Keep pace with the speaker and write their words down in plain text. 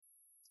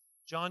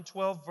John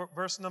 12,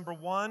 verse number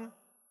 1.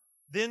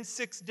 Then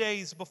 6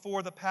 days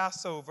before the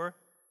Passover,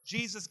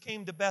 Jesus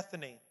came to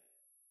Bethany,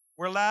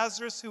 where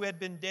Lazarus, who had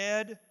been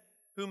dead,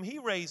 whom he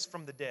raised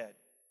from the dead.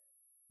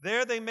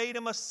 There they made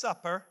him a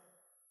supper,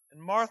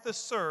 and Martha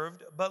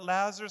served, but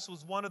Lazarus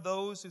was one of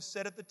those who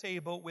sat at the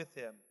table with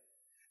him.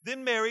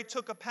 Then Mary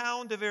took a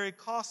pound of very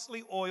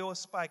costly oil of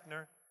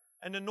spikenard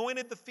and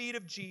anointed the feet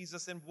of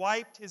Jesus and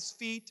wiped his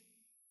feet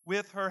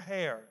with her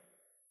hair.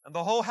 And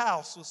the whole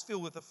house was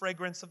filled with the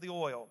fragrance of the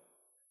oil.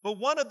 But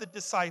one of the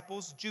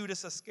disciples,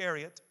 Judas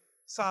Iscariot,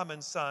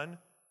 Simon's son,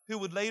 who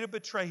would later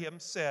betray him,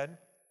 said,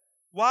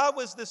 "Why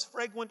was this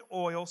fragrant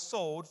oil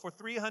sold for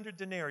 300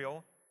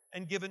 denarii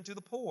and given to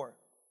the poor?"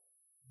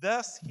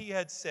 Thus he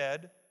had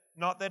said,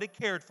 not that he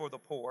cared for the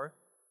poor,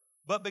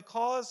 but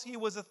because he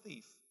was a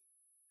thief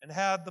and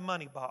had the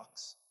money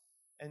box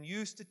and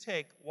used to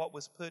take what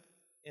was put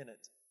in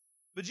it.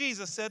 But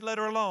Jesus said, "Let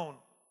her alone.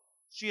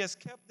 She has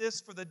kept this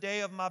for the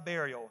day of my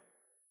burial.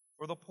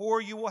 For the poor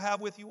you will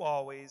have with you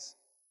always,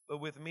 but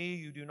with me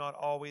you do not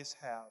always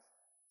have."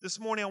 This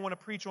morning I want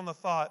to preach on the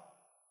thought,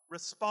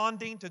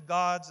 responding to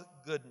God's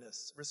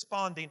goodness.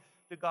 Responding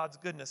to God's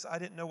goodness. I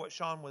didn't know what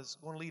Sean was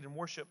going to lead in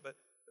worship, but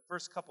the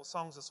first couple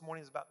songs this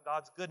morning is about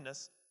God's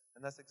goodness,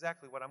 and that's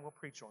exactly what I'm going to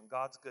preach on,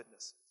 God's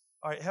goodness.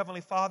 All right,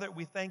 Heavenly Father,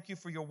 we thank you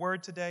for your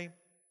word today.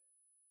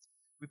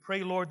 We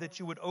pray, Lord, that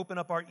you would open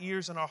up our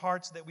ears and our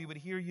hearts, that we would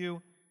hear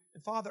you.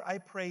 And Father, I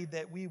pray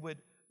that we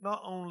would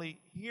not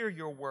only hear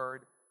your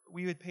word, but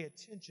we would pay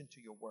attention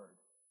to your word.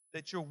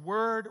 That your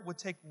word would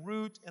take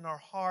root in our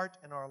heart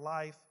and our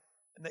life,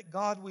 and that,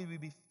 God, we would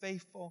be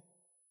faithful.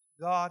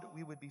 God,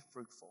 we would be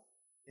fruitful.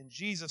 In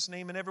Jesus'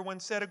 name, and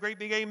everyone said a great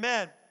big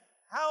amen.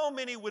 How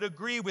many would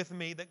agree with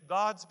me that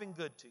God's been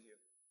good to you?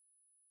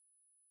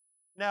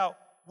 Now,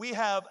 we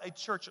have a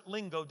church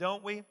lingo,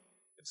 don't we?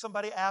 If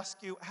somebody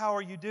asks you, "How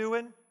are you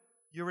doing?"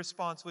 your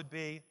response would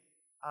be,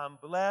 "I'm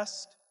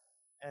blessed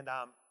and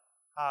I'm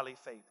highly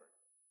favored."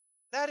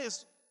 That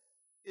is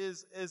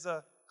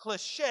a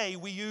cliche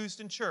we used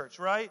in church,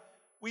 right?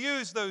 We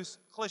use those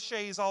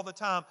cliches all the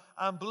time.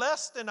 I'm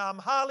blessed and I'm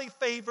highly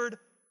favored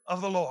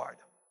of the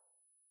Lord.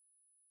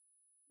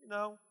 You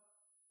know?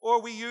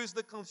 Or we use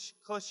the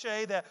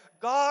cliche that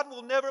God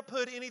will never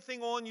put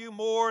anything on you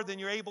more than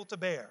you're able to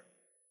bear.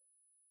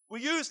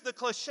 We use the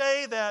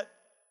cliche that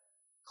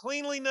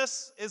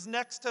cleanliness is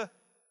next to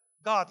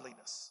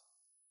godliness.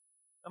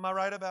 Am I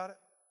right about it?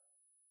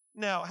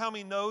 Now, how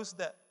many knows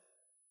that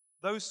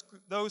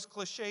those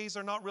cliches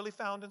are not really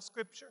found in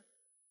Scripture?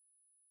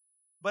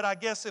 But I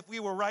guess if we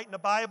were writing a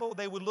Bible,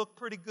 they would look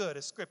pretty good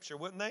as Scripture,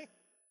 wouldn't they?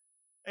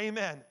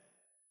 Amen.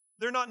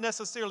 They're not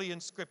necessarily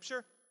in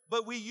Scripture,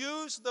 but we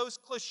use those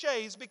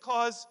cliches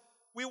because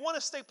we want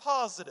to stay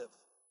positive.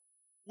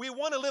 We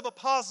want to live a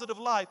positive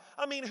life.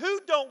 I mean,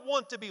 who don't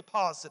want to be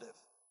positive?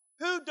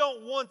 Who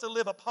don't want to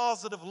live a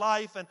positive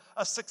life and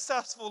a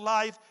successful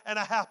life and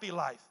a happy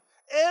life?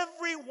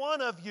 Every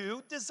one of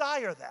you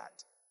desire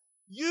that.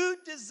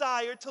 You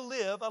desire to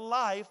live a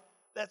life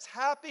that's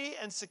happy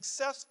and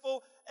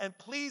successful and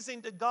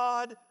pleasing to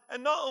God,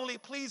 and not only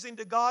pleasing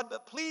to God,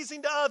 but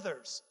pleasing to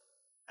others.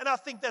 And I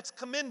think that's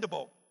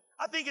commendable.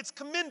 I think it's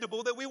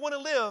commendable that we want to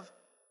live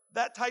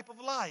that type of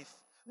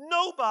life.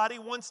 Nobody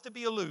wants to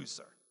be a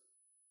loser.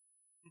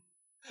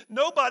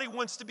 Nobody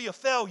wants to be a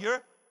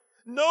failure.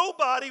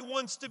 Nobody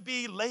wants to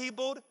be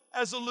labeled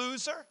as a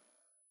loser.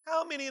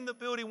 How many in the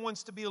building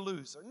wants to be a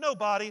loser?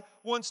 Nobody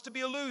wants to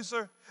be a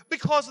loser,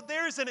 because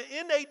there's an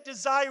innate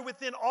desire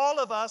within all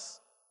of us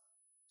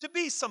to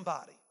be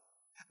somebody.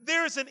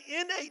 There's an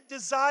innate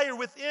desire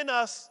within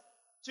us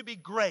to be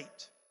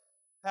great.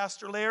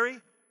 Pastor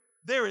Larry,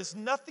 there is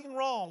nothing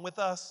wrong with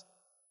us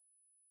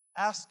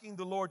asking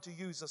the Lord to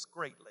use us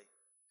greatly.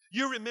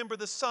 You remember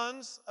the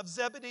sons of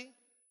Zebedee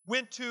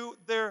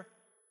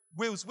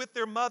was with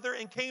their mother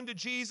and came to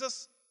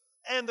Jesus.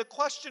 And the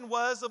question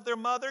was of their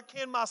mother,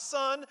 can my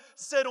son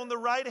sit on the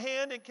right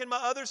hand and can my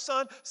other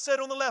son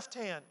sit on the left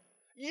hand?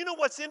 You know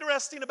what's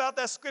interesting about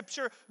that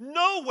scripture?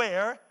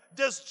 Nowhere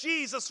does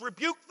Jesus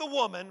rebuke the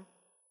woman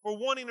for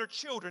wanting her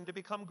children to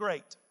become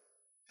great.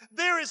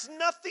 There is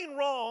nothing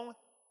wrong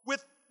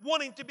with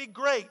wanting to be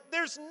great.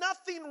 There's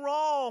nothing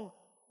wrong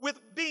with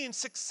being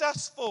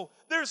successful.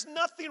 There's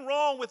nothing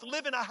wrong with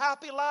living a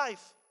happy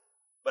life.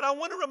 But I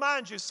want to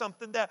remind you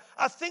something, that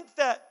I think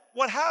that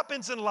what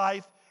happens in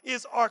life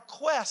is our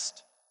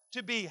quest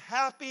to be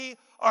happy,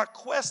 our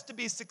quest to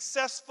be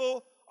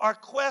successful, our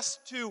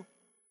quest to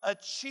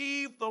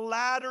achieve the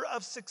ladder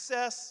of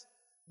success,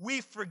 we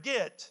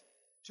forget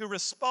to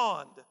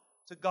respond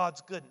to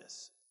God's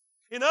goodness.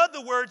 In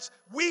other words,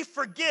 we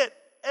forget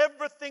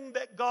everything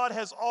that God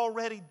has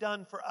already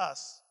done for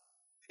us.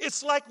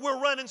 It's like we're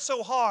running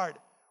so hard.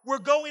 We're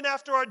going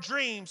after our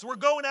dreams. We're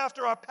going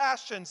after our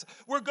passions.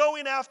 We're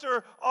going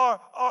after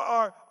our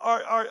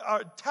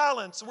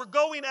talents. We're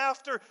going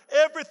after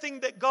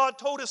everything that God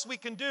told us we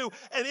can do.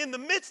 And in the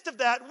midst of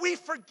that, we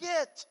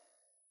forget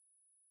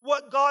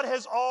what God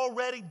has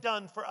already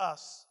done for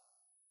us.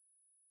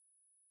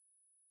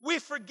 We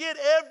forget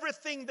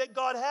everything that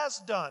God has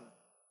done.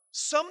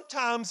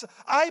 Sometimes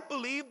I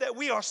believe that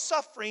we are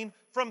suffering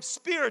from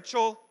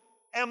spiritual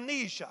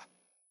amnesia.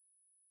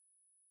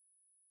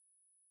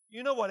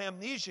 You know what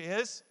amnesia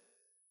is?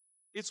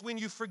 It's when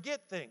you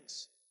forget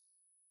things.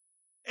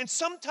 And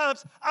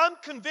sometimes I'm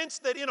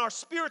convinced that in our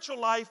spiritual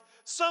life,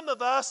 some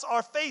of us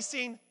are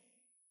facing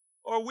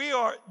or we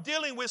are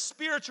dealing with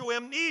spiritual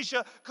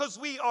amnesia because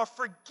we are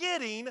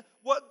forgetting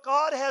what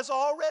God has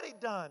already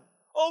done.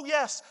 Oh,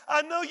 yes,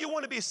 I know you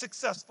want to be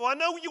successful. I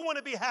know you want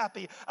to be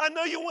happy. I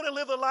know you want to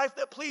live a life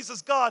that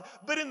pleases God.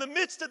 But in the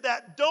midst of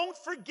that, don't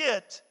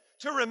forget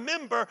to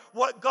remember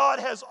what God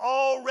has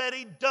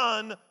already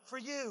done for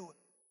you.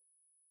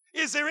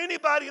 Is there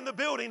anybody in the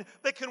building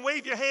that can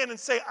wave your hand and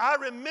say, I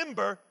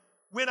remember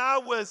when I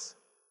was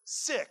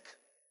sick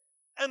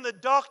and the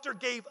doctor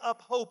gave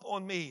up hope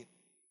on me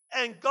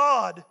and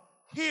God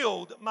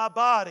healed my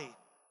body?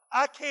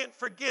 I can't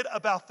forget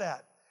about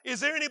that.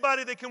 Is there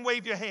anybody that can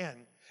wave your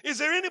hand? Is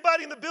there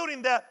anybody in the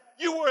building that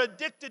you were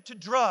addicted to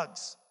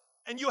drugs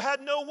and you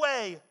had no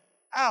way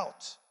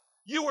out?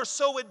 You were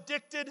so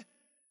addicted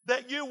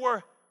that you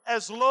were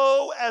as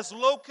low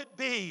could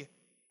be,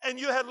 and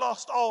you had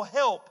lost all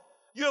help.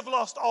 You have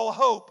lost all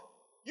hope.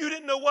 You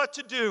didn't know what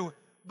to do.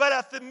 But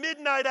at the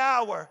midnight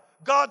hour,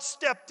 God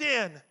stepped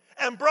in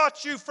and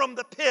brought you from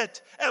the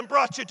pit and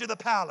brought you to the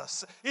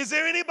palace. Is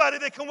there anybody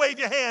that can wave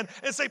your hand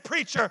and say,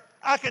 preacher,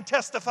 I can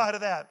testify to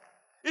that?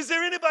 Is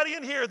there anybody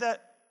in here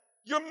that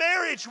your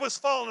marriage was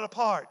falling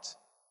apart?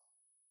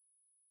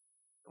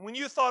 And when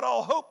you thought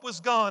all hope was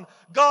gone,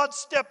 God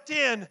stepped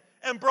in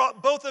and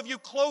brought both of you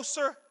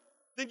closer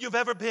than you've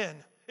ever been.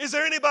 Is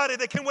there anybody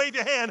that can wave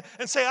your hand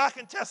and say, I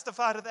can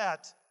testify to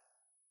that?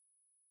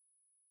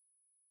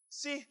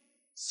 See,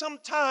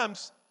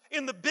 sometimes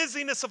in the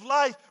busyness of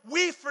life,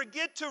 we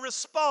forget to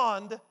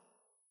respond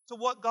to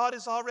what God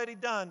has already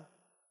done.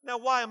 Now,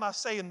 why am I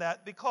saying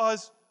that?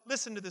 Because,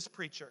 listen to this,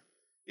 preacher.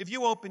 If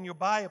you open your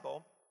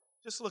Bible,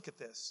 just look at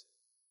this.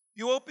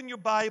 You open your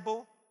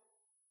Bible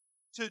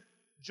to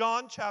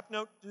John chapter,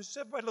 no, just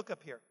everybody look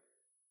up here.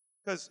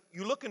 Because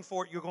you're looking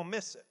for it, you're going to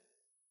miss it.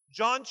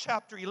 John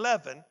chapter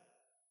 11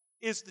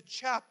 is the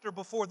chapter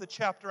before the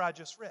chapter I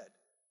just read.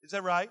 Is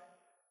that right?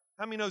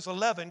 How many knows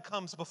 11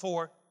 comes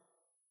before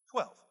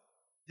 12?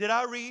 Did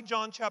I read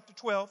John chapter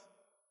 12?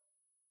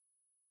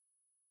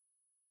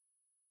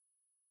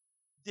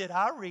 Did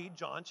I read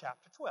John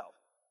chapter 12?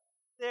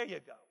 There you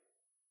go.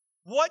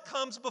 What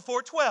comes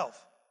before 12?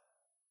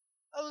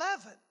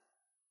 11.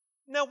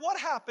 Now, what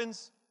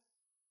happens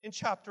in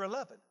chapter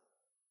 11?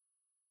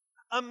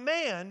 A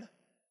man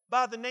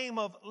by the name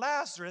of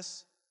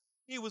Lazarus,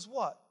 he was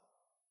what?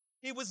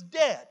 He was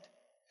dead.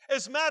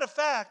 As a matter of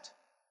fact,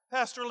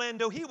 Pastor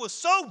Orlando, he was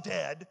so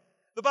dead,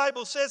 the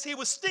Bible says he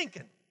was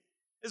stinking.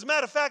 As a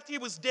matter of fact, he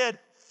was dead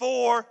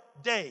 4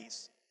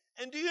 days.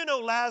 And do you know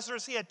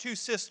Lazarus? He had 2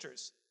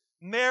 sisters,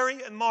 Mary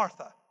and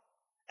Martha.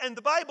 And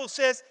the Bible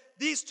says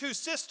these 2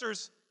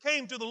 sisters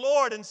came to the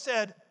Lord and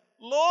said,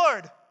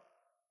 Lord,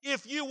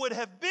 if you would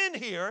have been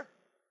here,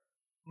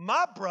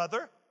 my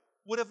brother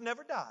would have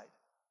never died.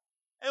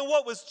 And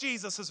what was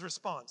Jesus'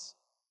 response?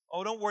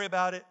 Oh, don't worry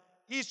about it.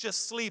 He's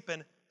just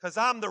sleeping because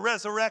I'm the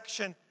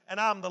resurrection and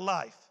I'm the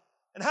life.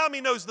 And how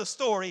many knows the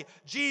story?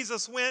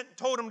 Jesus went,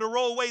 told him to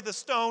roll away the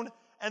stone,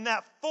 and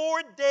that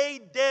 4-day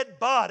dead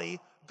body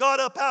got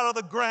up out of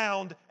the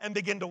ground and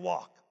began to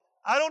walk.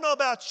 I don't know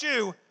about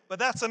you, but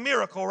that's a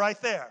miracle right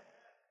there.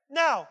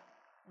 Now,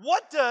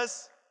 what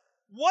does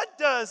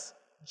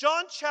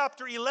John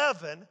chapter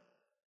 11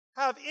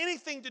 have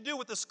anything to do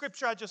with the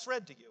scripture I just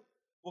read to you?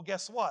 Well,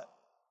 guess what?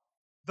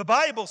 The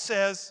Bible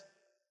says,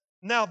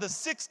 now the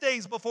 6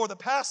 days before the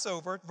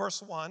Passover,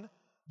 verse 1,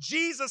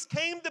 Jesus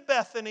came to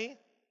Bethany.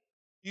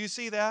 You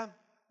see that?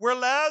 Where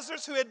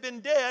Lazarus, who had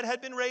been dead,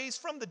 had been raised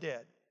from the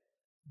dead.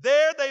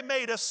 There they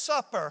made a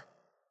supper,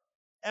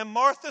 and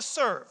Martha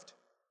served.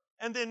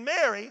 And then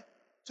Mary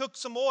took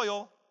some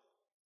oil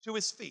to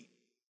his feet.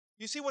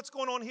 You see what's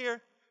going on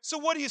here? So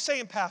what are you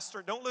saying,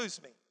 Pastor? Don't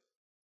lose me.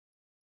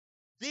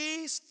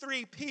 These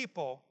 3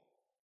 people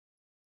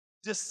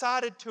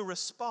decided to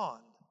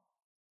respond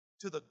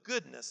to the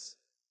goodness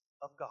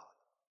of God.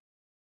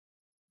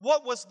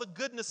 What was the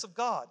goodness of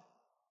God?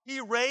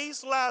 He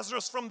raised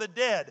Lazarus from the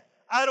dead.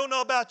 I don't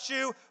know about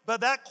you,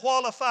 but that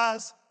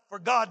qualifies for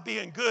God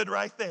being good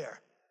right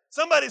there.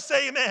 Somebody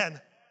say amen.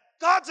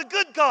 God's a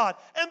good God.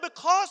 And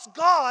because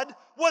God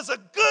was a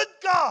good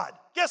God,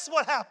 guess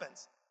what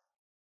happens?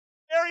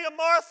 Mary and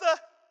Martha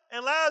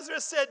and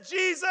Lazarus said,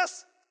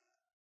 Jesus,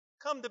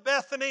 come to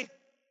Bethany.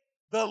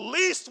 The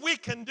least we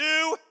can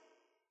do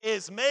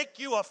is make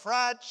you a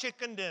fried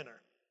chicken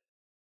dinner.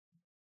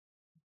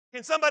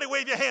 Can somebody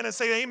wave your hand and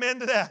say amen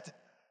to that?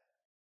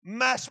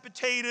 Mashed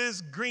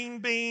potatoes, green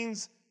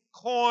beans,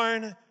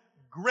 corn,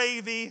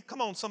 gravy.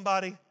 Come on,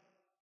 somebody.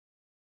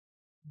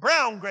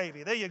 Brown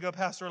gravy. There you go,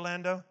 Pastor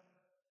Orlando.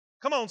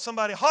 Come on,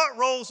 somebody. Hot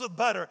rolls with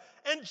butter.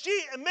 And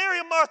Mary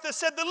and Martha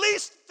said, the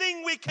least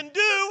thing we can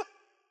do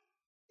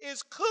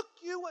is cook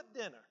you a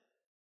dinner.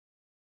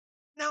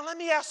 Now, let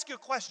me ask you a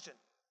question.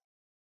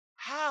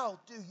 How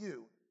do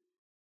you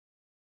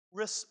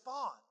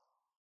respond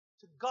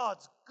to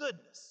God's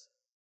goodness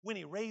when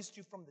He raised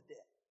you from the dead?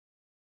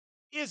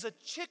 Is a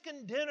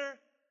chicken dinner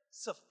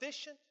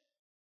sufficient?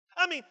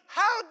 I mean,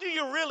 how do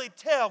you really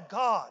tell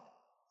God,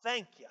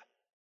 thank you?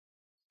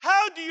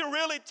 How do you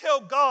really tell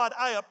God,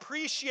 I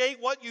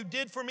appreciate what you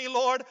did for me,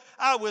 Lord?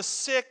 I was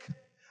sick.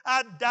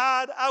 I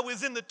died. I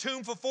was in the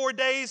tomb for 4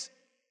 days.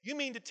 You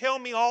mean to tell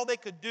me all they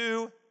could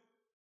do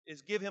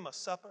is give Him a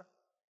supper?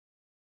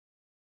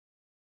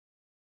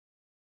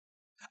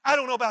 I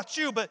don't know about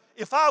you, but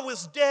if I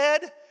was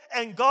dead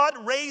and God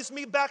raised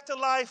me back to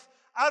life,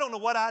 I don't know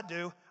what I'd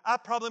do.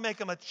 I'd probably make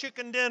Him a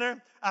chicken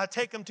dinner. I'd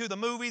take Him to the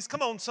movies.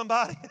 Come on,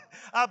 somebody.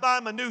 I'd buy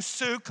Him a new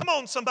suit. Come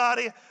on,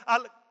 somebody.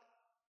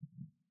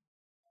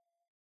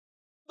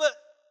 But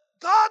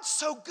God's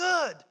so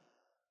good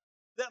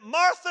that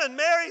Martha and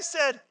Mary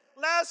said,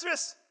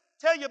 Lazarus,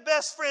 tell your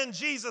best friend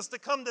Jesus to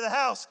come to the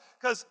house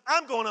because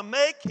I'm going to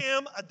make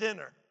him a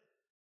dinner.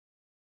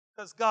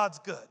 Because God's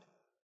good.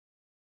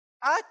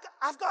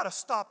 I've got to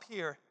stop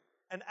here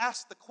and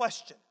ask the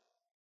question,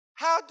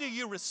 how do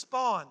you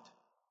respond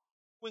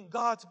when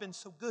God's been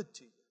so good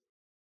to you?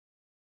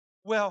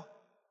 Well,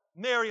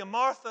 Mary and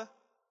Martha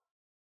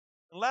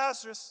and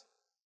Lazarus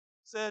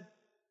said,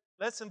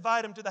 let's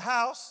invite him to the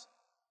house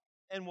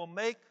and we'll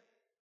make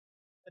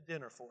a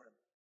dinner for him.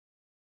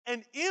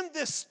 And in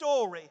this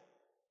story,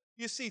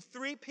 you see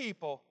 3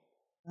 people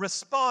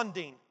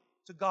responding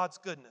to God's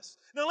goodness.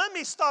 Now let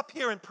me stop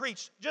here and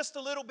preach just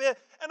a little bit.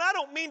 And I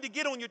don't mean to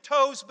get on your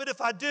toes, but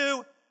if I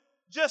do,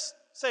 just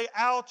say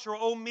ouch or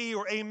oh me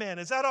or amen.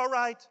 Is that all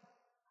right?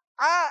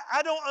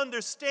 I don't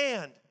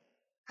understand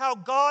how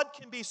God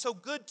can be so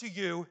good to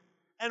you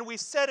and we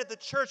sit at the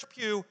church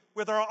pew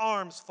with our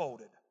arms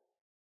folded.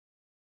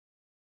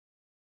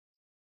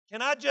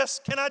 Can I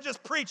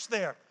just preach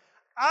there?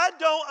 I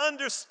don't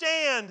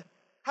understand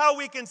how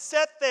we can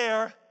sit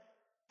there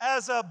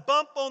as a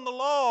bump on the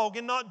log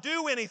and not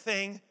do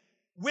anything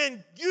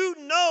when you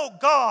know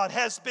God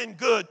has been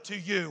good to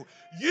you.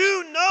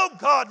 You know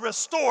God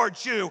restored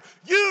you.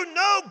 You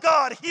know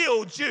God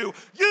healed you.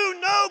 You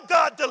know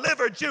God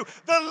delivered you.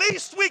 The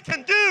least we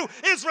can do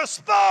is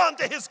respond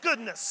to His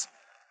goodness.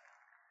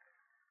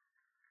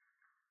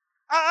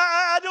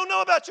 I don't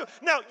know about you.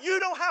 Now, you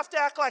don't have to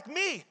act like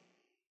me,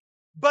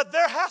 but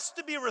there has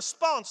to be a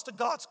response to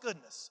God's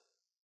goodness.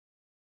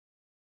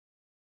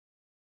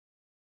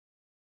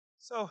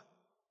 So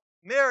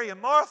Mary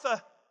and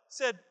Martha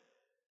said,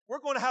 we're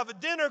going to have a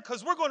dinner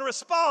because we're going to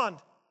respond.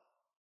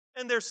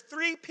 And there's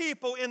 3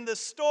 people in this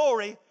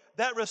story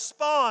that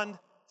respond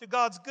to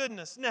God's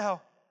goodness.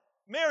 Now,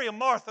 Mary and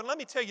Martha, let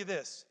me tell you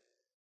this,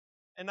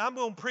 and I'm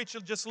going to preach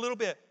just a little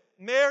bit.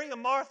 Mary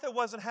and Martha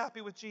wasn't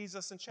happy with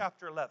Jesus in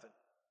chapter 11.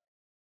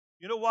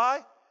 You know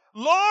why?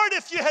 Lord,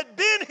 if you had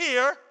been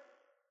here,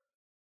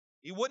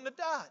 He wouldn't have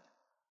died.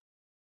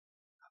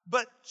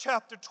 But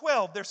chapter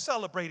 12, they're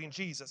celebrating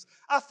Jesus.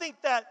 I think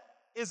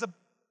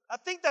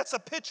that's a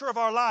picture of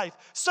our life.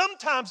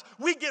 Sometimes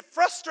we get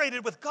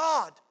frustrated with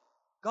God.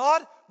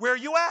 God, where are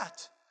you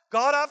at?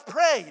 God, I've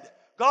prayed.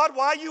 God,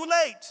 why are you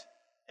late?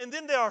 And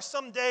then there are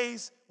some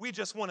days we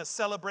just want to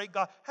celebrate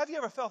God. Have you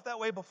ever felt that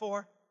way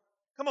before?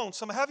 Come on,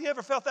 somebody. Have you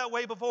ever felt that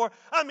way before?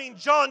 I mean,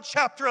 John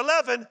chapter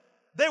 11,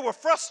 they were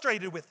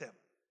frustrated with Him.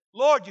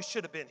 Lord, you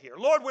should have been here.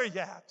 Lord, where are you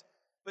at?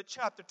 But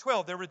chapter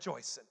 12, they're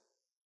rejoicing.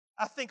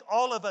 I think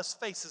all of us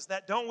faces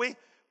that, don't we?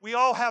 We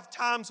all have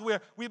times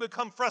where we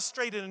become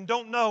frustrated and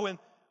don't know, and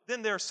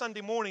then there are Sunday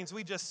mornings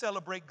we just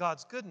celebrate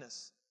God's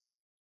goodness.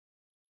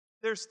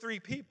 There's 3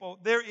 people.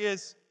 There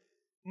is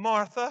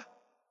Martha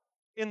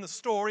in the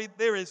story,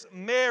 there is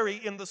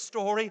Mary in the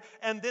story,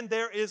 and then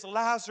there is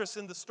Lazarus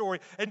in the story.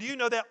 And do you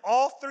know that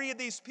all 3 of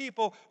these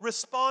people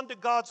respond to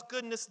God's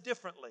goodness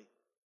differently?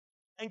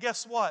 And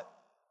guess what?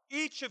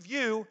 Each of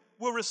you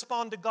will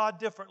respond to God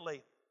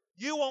differently.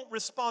 You won't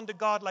respond to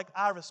God like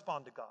I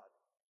respond to God.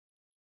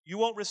 You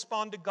won't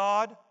respond to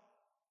God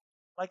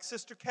like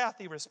Sister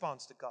Kathy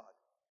responds to God.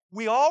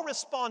 We all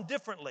respond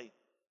differently,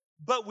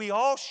 but we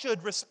all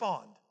should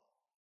respond.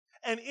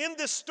 And in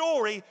this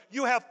story,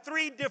 you have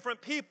 3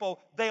 different people.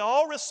 They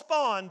all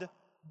respond,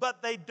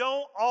 but they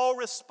don't all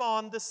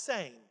respond the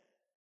same.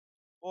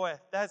 Boy,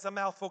 that's a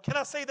mouthful. Can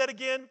I say that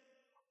again?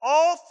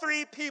 All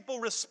 3 people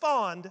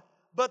respond,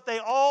 but they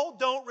all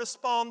don't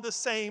respond the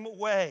same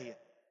way.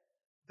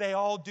 They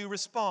all do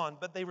respond,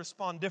 but they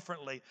respond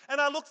differently.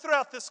 And I look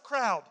throughout this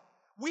crowd.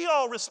 We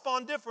all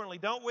respond differently,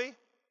 don't we?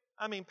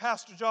 I mean,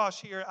 Pastor Josh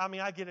here,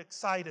 I get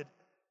excited.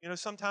 You know,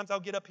 sometimes I'll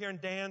get up here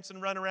and dance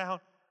and run around.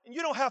 And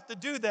you don't have to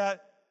do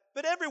that.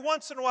 But every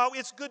once in a while,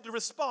 it's good to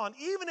respond,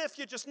 even if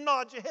you just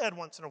nod your head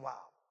once in a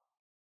while.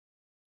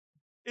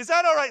 Is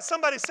that all right?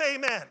 Somebody say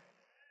amen.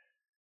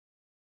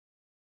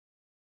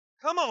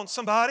 Come on,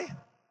 somebody.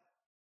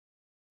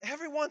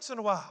 Every once in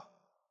a while,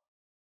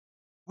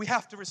 we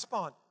have to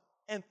respond.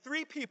 And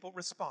 3 people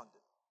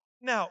responded.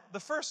 Now, the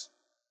first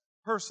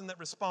person that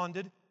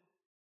responded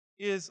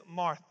is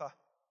Martha.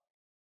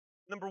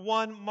 Number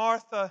 1,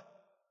 Martha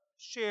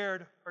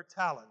shared her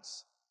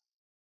talents.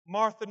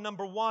 Martha,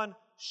 number 1,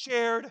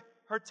 shared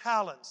her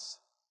talents,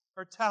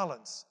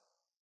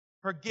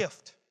 her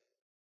gift.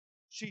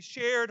 She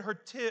shared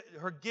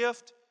her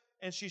gift,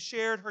 and she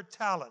shared her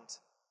talent.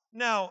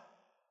 Now,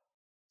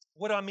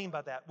 what do I mean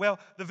by that? Well,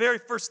 the very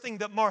first thing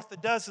that Martha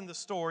does in the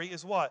story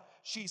is what?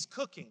 She's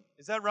cooking.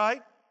 Is that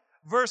right?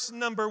 Verse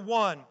number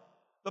 1,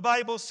 the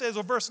Bible says,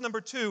 or verse number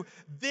 2,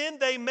 then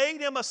they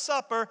made him a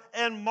supper,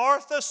 and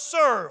Martha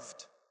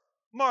served.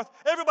 Martha,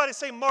 everybody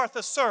say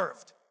Martha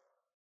served.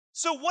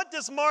 So what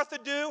does Martha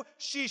do?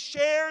 She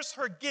shares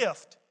her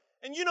gift.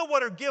 And you know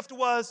what her gift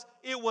was?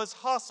 It was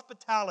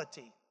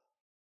hospitality.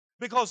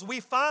 Because we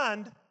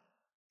find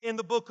in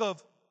the book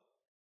of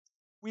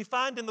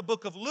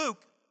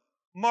Luke,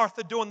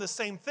 Martha doing the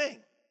same thing.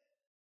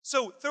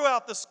 So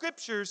throughout the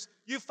scriptures,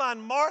 you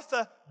find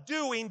Martha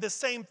doing the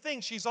same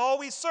thing. She's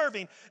always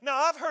serving. Now,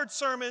 I've heard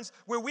sermons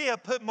where we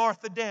have put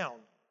Martha down.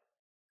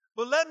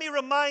 But let me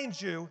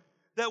remind you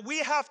that we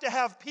have to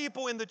have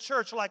people in the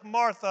church like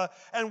Martha,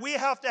 and we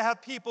have to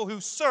have people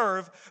who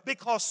serve,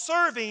 because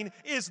serving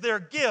is their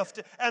gift,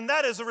 and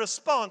that is a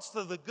response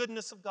to the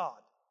goodness of God.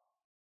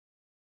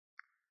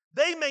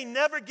 They may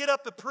never get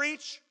up to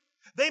preach.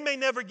 They may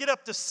never get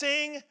up to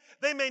sing.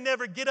 They may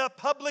never get up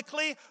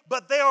publicly,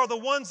 but they are the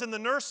ones in the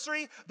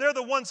nursery. They're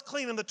the ones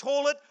cleaning the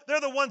toilet.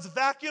 They're the ones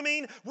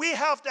vacuuming. We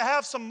have to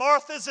have some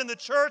Marthas in the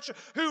church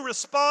who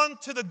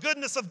respond to the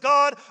goodness of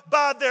God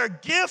by their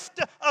gift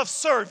of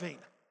serving.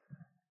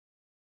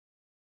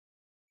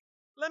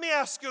 Let me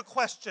ask you a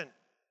question.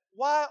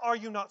 Why are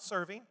you not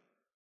serving?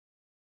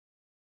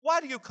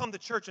 Why do you come to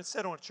church and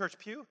sit on a church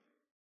pew?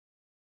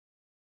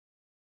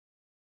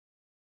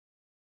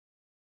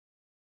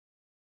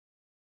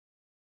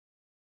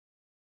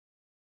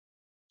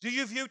 Do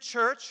you view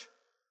church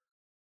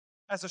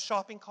as a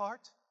shopping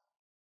cart?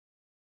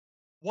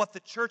 What the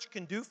church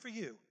can do for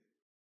you?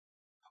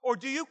 Or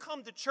do you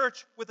come to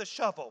church with a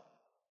shovel,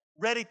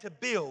 ready to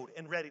build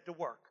and ready to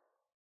work?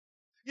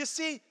 You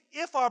see,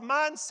 if our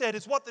mindset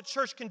is what the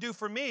church can do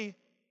for me,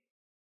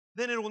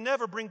 then it will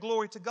never bring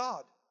glory to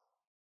God.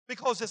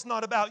 Because it's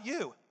not about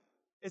you,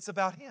 it's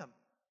about Him.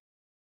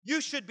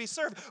 You should be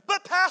serving.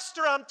 But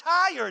Pastor, I'm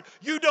tired.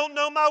 You don't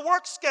know my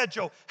work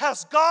schedule.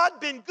 Has God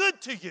been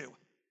good to you?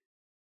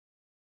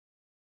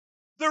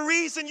 The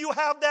reason you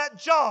have that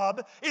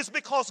job is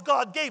because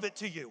God gave it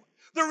to you.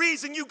 The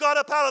reason you got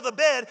up out of the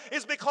bed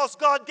is because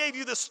God gave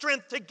you the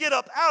strength to get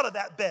up out of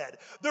that bed.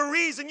 The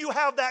reason you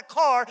have that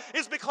car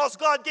is because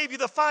God gave you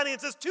the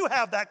finances to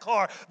have that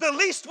car. The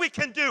least we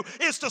can do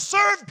is to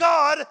serve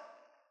God.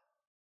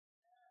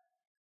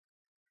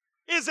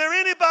 Is there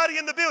anybody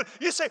in the building?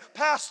 You say,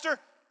 Pastor,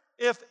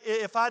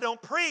 if I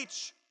don't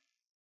preach,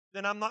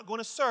 then I'm not going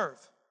to serve.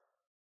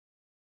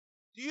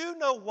 Do you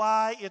know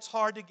why it's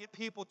hard to get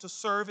people to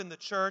serve in the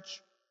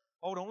church?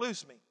 Oh, don't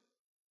lose me.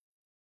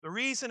 The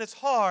reason it's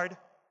hard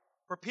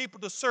for people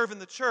to serve in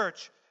the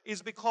church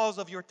is because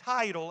of your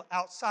title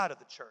outside of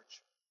the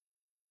church.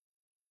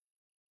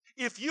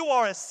 If you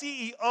are a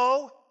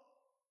CEO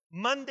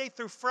Monday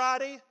through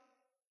Friday,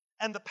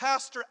 and the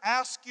pastor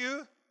asks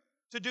you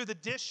to do the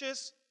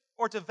dishes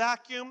or to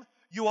vacuum,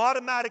 you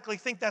automatically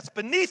think that's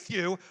beneath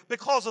you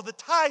because of the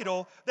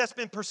title that's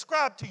been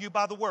prescribed to you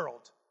by the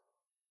world.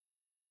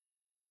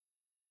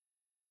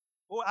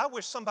 Boy, I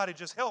wish somebody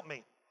just helped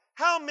me.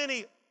 How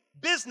many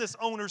business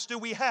owners do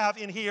we have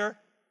in here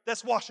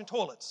that's washing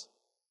toilets?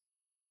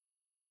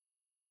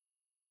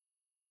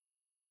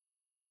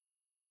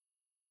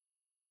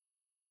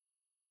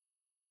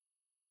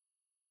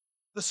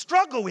 The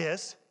struggle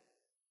is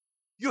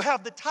you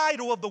have the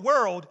title of the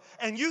world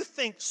and you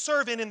think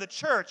serving in the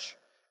church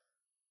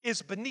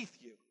is beneath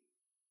you.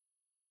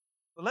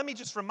 But let me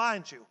just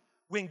remind you,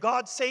 when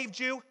God saved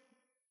you,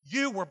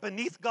 you were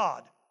beneath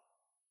God.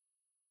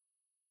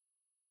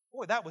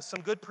 Boy, that was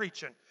some good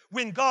preaching.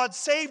 When God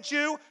saved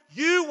you,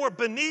 you were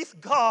beneath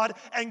God,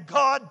 and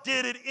God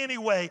did it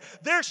anyway.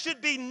 There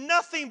should be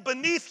nothing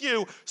beneath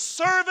you.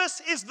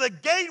 Service is the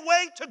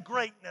gateway to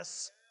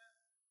greatness.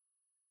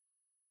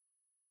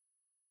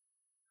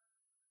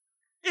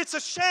 It's a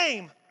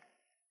shame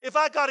if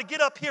I got to get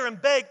up here and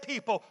beg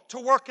people to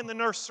work in the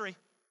nursery.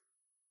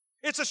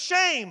 It's a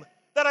shame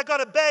that I got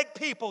to beg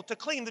people to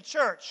clean the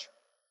church.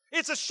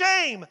 It's a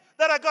shame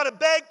that I got to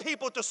beg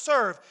people to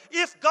serve.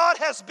 If God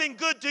has been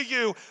good to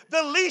you,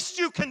 the least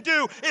you can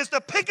do is to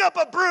pick up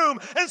a broom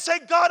and say,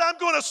 God, I'm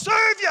going to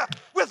serve you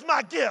with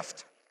my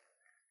gift.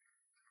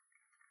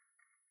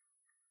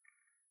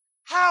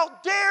 How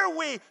dare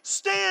we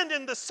stand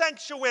in the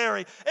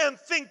sanctuary and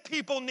think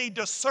people need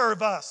to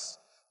serve us?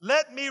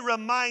 Let me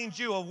remind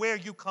you of where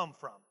you come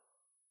from.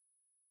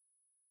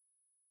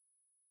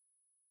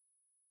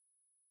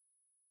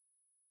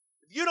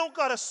 If you don't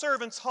got a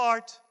servant's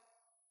heart,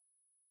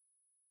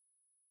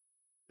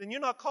 then you're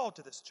not called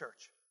to this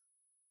church.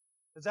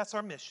 Because that's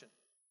our mission.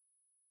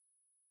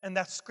 And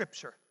that's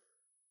scripture.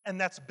 And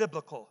that's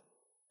biblical.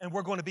 And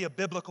we're going to be a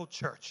biblical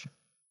church.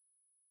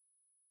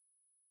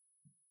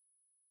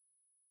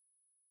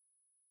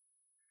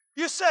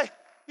 You say,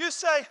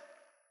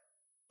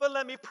 but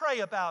let me pray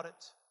about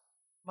it.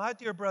 My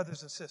dear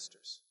brothers and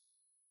sisters,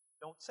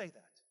 don't say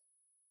that.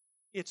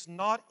 It's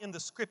not in the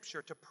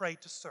scripture to pray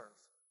to serve.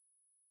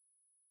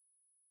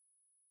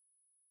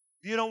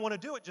 If you don't want to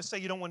do it, just say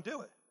you don't want to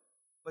do it.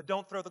 But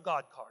don't throw the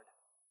God card.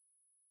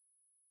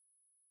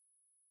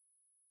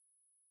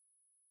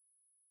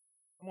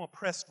 I'm going to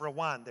press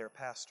rewind there,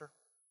 Pastor.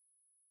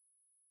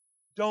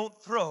 Don't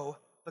throw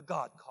the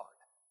God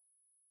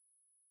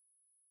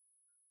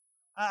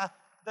card.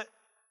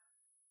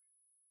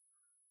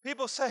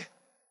 People say,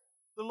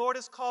 the Lord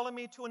is calling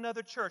me to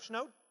another church.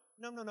 No.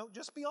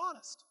 Just be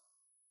honest.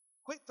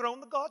 Quit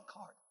throwing the God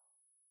card.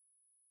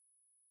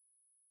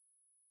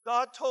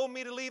 God told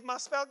me to leave my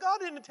spouse. God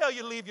didn't tell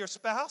you to leave your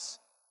spouse.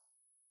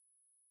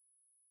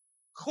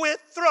 Quit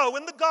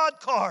throwing the God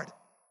card.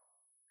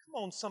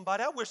 Come on,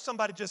 somebody. I wish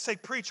somebody just say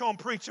preach on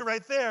preacher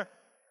right there.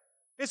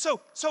 And so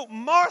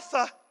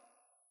Martha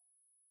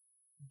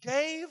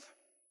gave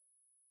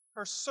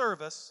her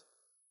service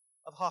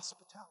of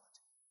hospitality.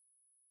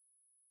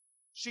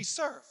 She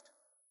served.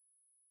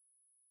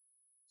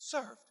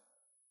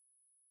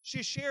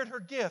 She shared her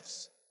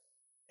gifts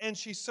and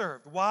she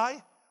served.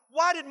 Why?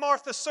 Why did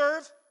Martha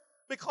serve?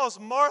 Because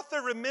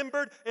Martha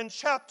remembered in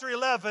chapter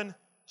 11,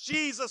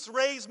 Jesus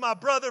raised my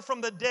brother from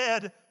the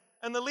dead,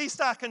 and the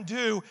least I can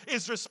do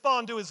is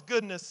respond to his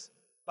goodness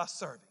by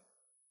serving.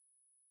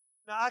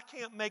 Now, I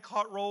can't make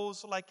hot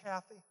rolls like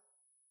Kathy.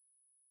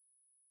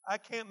 I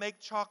can't make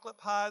chocolate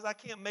pies. I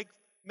can't make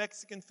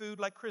Mexican food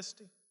like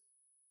Christy.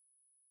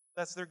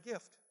 That's their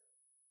gift.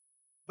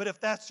 But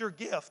if that's your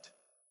gift,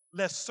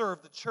 let's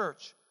serve the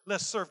church.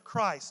 Let's serve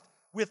Christ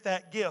with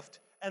that gift.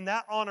 And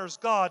that honors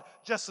God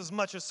just as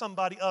much as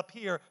somebody up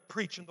here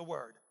preaching the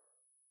word.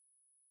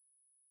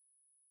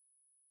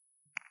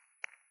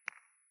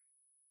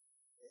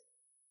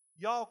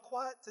 Y'all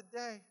quiet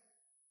today.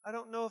 I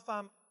don't know if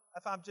I'm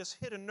just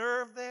hit a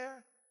nerve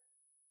there.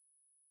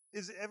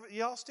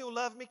 Y'all still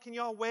love me? Can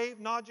y'all wave,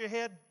 nod your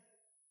head?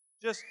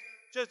 Just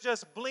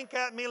blink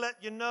at me, let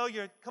you know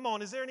you're. Come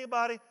on, is there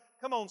anybody?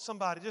 Come on,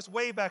 somebody. Just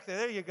wave back there.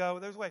 There you go.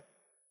 There's wave.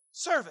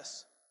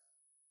 Service.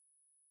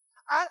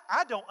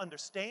 I don't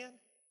understand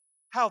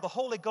how the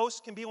Holy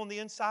Ghost can be on the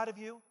inside of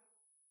you,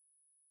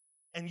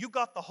 and you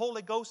got the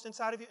Holy Ghost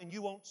inside of you, and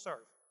you won't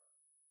serve.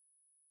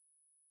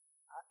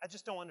 I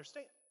just don't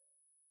understand.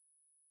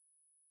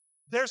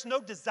 There's no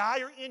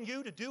desire in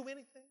you to do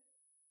anything.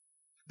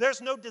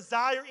 There's no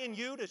desire in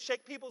you to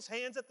shake people's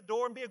hands at the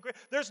door and be a great.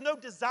 There's no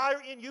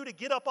desire in you to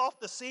get up off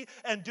the seat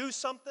and do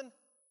something.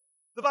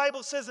 The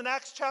Bible says in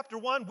Acts chapter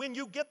 1, when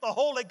you get the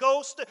Holy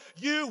Ghost,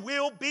 you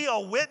will be a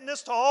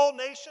witness to all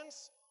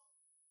nations.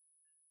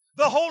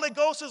 The Holy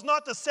Ghost is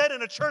not to sit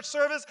in a church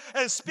service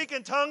and speak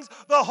in tongues.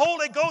 The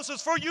Holy Ghost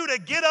is for you to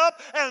get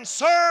up and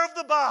serve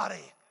the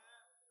body.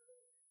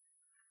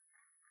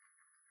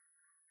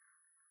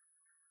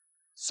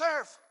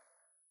 Serve.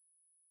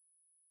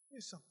 Do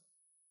something.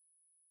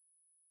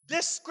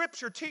 This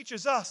scripture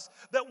teaches us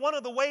that one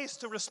of the ways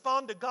to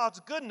respond to God's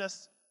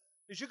goodness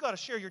is you got to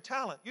share your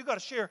talent. You got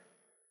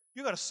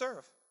to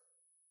serve.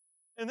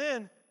 And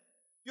then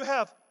you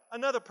have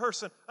another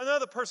person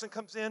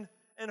comes in,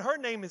 and her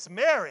name is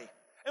Mary.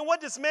 And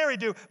what does Mary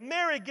do?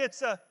 Mary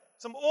gets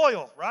some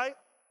oil, right?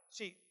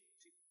 She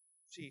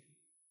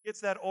gets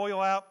that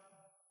oil out,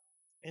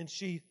 and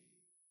she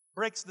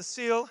breaks the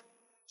seal.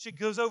 She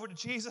goes over to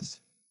Jesus,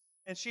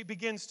 and she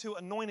begins to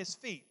anoint his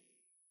feet.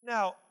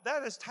 Now,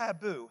 that is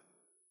taboo.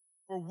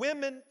 For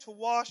women to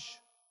wash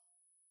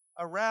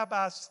a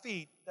rabbi's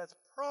feet, that's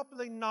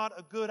probably not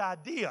a good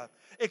idea,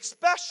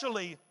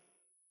 especially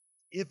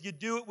if you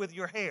do it with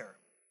your hair.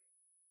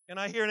 Can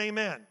I hear an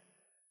amen?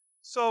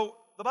 So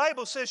the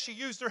Bible says she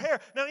used her hair.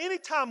 Now,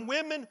 anytime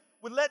women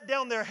would let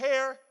down their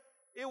hair,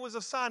 it was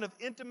a sign of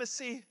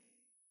intimacy.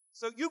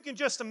 So you can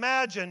just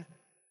imagine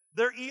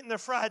they're eating their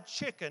fried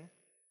chicken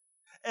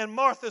and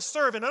Martha's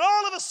serving. And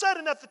all of a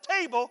sudden at the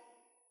table,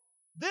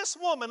 this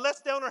woman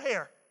lets down her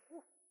hair.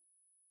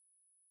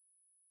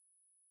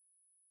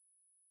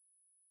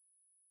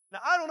 Now,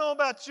 I don't know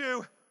about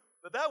you,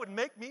 but that would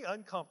make me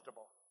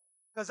uncomfortable.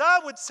 Because I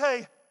would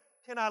say,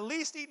 can I at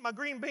least eat my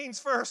green beans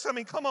first? I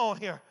mean, come on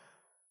here.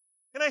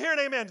 Can I hear an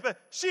amen? But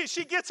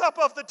she gets up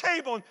off the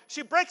table and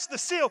she breaks the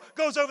seal,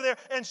 goes over there,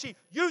 and she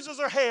uses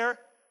her hair,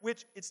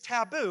 which it's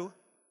taboo.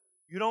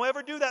 You don't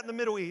ever do that in the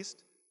Middle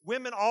East.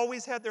 Women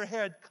always had their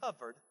head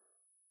covered.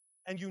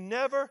 And you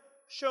never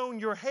shown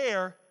your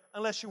hair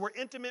unless you were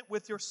intimate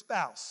with your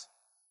spouse.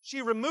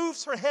 She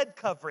removes her head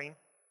covering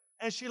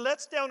and she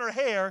lets down her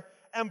hair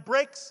and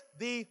breaks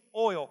the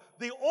oil.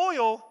 The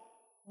oil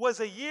was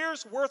a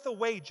year's worth of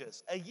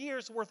wages. A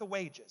year's worth of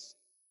wages.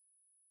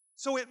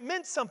 So it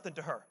meant something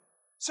to her.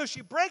 So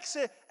she breaks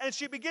it and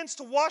she begins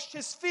to wash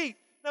his feet.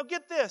 Now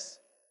get this.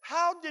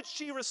 How did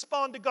she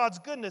respond to God's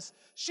goodness?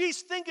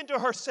 She's thinking to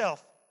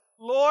herself,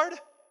 Lord,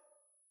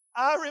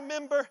 I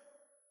remember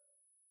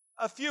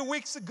a few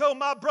weeks ago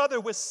my brother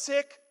was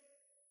sick.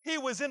 He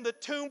was in the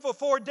tomb for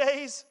 4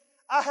 days.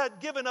 I had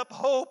given up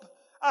hope.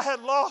 I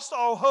had lost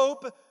all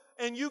hope.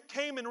 and you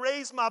came and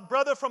raised my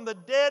brother from the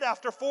dead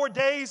after 4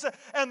 days,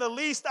 and the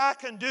least I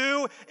can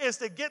do is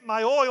to get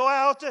my oil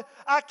out.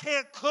 I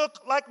can't cook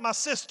like my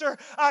sister.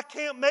 I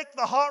can't make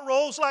the hot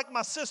rolls like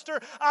my sister.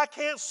 I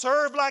can't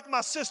serve like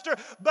my sister,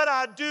 but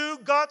I do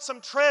got some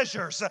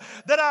treasures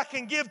that I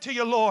can give to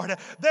you, Lord.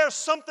 There's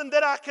something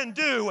that I can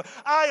do.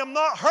 I am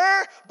not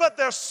her, but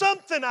there's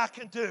something I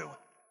can do.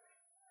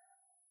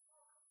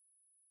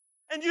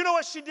 And you know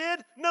what she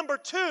did? Number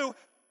 2,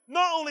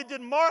 not only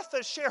did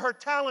Martha share her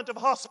talent of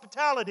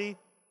hospitality,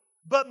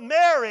 but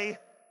Mary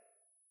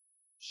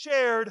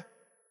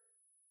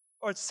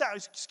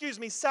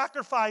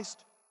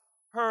sacrificed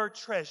her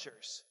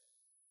treasures.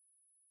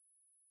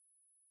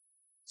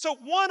 So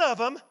one of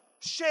them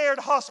shared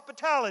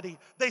hospitality.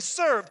 They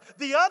served.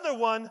 The other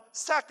one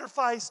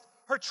sacrificed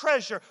her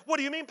treasure. What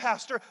do you mean,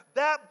 Pastor?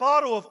 That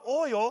bottle of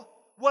oil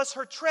was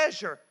her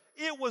treasure.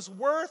 It was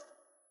worth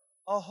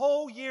a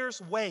whole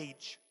year's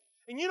wage.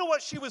 And you know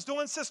what she was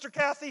doing, Sister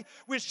Kathy?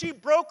 When she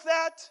broke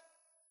that,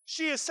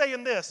 she is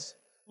saying this: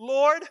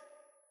 Lord,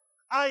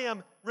 I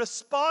am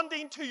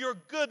responding to your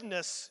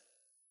goodness.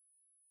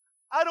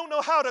 I don't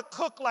know how to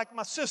cook like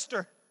my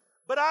sister,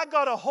 but I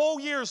got a whole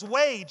year's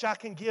wage I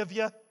can give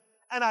you,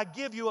 and I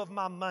give you of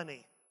my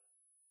money.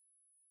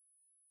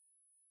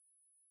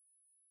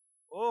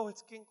 Oh,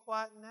 it's getting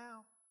quiet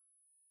now.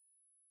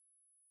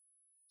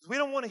 We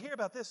don't want to hear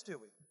about this, do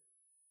we?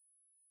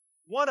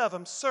 One of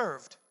them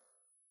served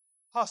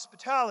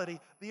hospitality.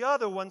 The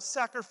other one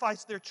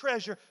sacrificed their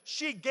treasure.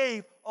 She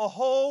gave a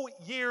whole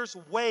year's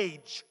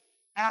wage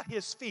at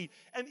his feet.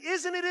 And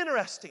isn't it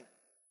interesting?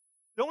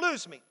 Don't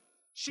lose me.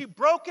 She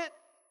broke it.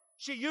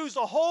 She used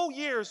a whole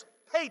year's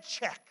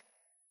paycheck.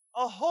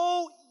 A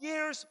whole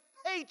year's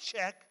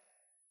paycheck.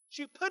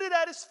 She put it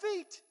at his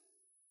feet.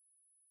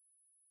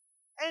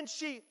 And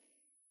she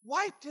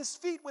wiped his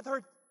feet with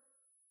her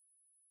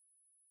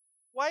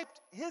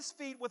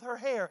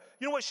hair.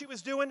 You know what she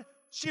was doing?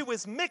 She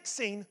was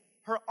mixing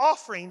her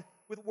offering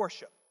with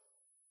worship.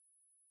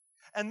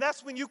 And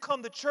that's when you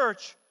come to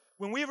church,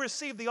 when we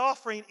receive the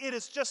offering, it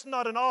is just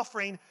not an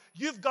offering.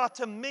 You've got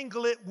to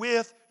mingle it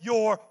with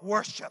your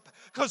worship.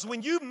 Because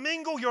when you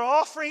mingle your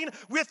offering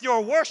with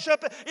your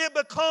worship, it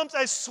becomes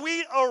a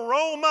sweet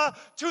aroma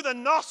to the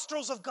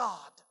nostrils of God.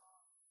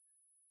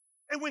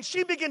 And when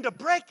she began to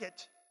break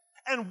it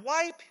and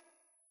wipe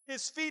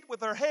his feet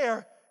with her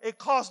hair, it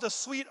caused a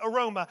sweet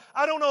aroma.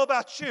 I don't know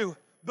about you,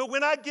 but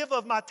when I give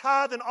of my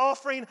tithe and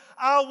offering,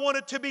 I want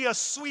it to be a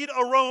sweet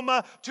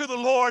aroma to the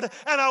Lord,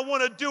 and I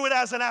want to do it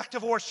as an act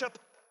of worship.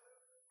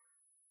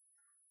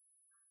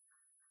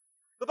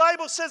 The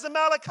Bible says in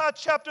Malachi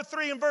chapter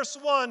 3 and verse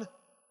 1,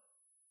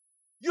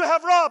 "You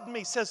have robbed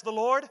me," says the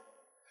Lord.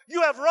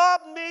 "You have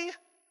robbed me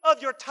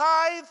of your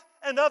tithe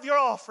and of your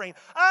offering."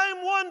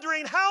 I'm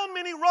wondering, how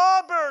many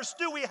robbers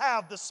do we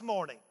have this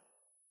morning?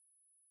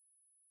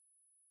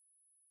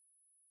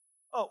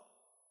 Oh,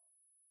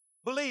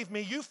 believe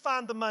me, you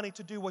find the money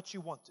to do what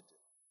you want to do.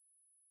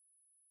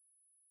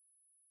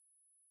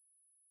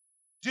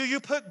 Do you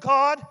put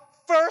God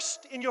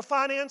first in your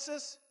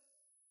finances?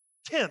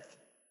 10th.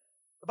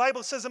 The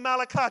Bible says in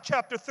Malachi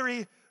chapter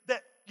 3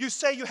 that you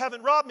say you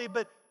haven't robbed me,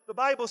 but the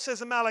Bible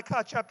says in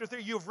Malachi chapter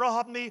 3, you've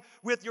robbed me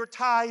with your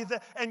tithe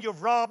and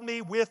you've robbed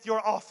me with your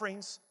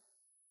offerings.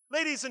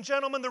 Ladies and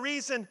gentlemen, the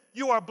reason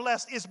you are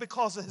blessed is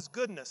because of His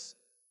goodness.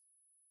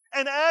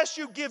 And as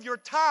you give your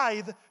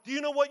tithe, do you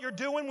know what you're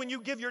doing when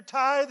you give your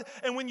tithe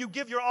and when you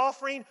give your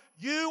offering?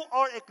 You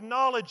are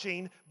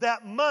acknowledging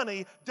that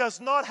money does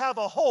not have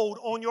a hold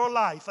on your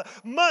life.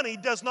 Money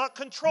does not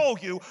control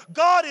you.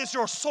 God is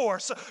your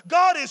source.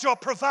 God is your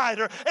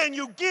provider. And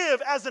you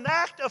give as an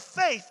act of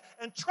faith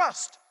and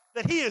trust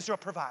that He is your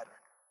provider.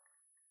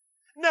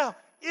 Now,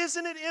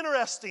 isn't it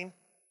interesting?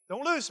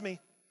 Don't lose me.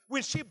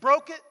 When she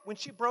broke it,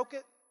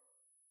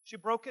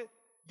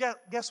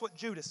 guess what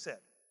Judas said?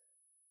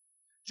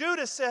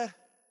 Judas said,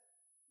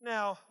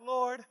 "Now,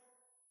 Lord,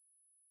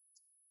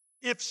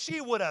 if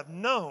she would have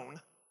known,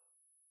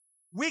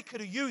 we could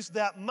have used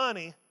that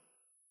money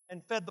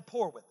and fed the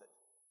poor with it."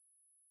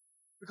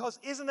 Because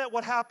isn't that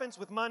what happens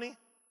with money?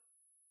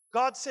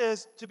 God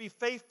says to be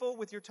faithful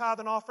with your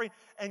tithe and offering,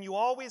 and you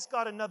always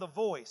got another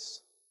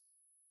voice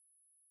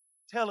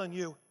telling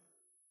you,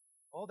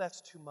 "Oh,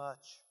 that's too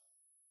much.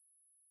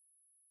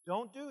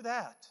 Don't do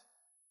that.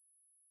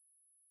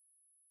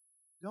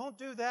 Don't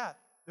do that."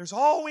 There's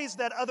always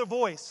that other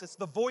voice. It's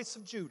the voice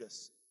of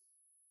Judas.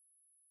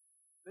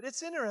 But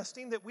it's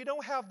interesting that we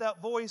don't have that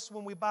voice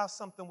when we buy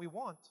something we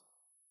want.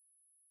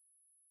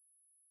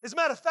 As a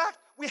matter of fact,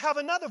 we have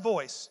another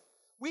voice.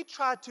 We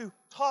try to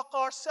talk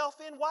ourselves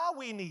in why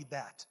we need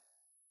that.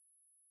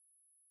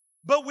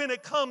 But when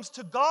it comes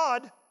to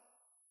God,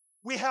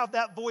 we have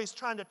that voice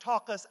trying to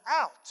talk us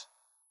out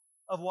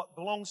of what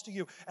belongs to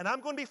you. And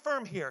I'm going to be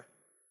firm here.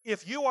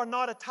 If you are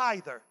not a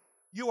tither,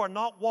 you are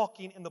not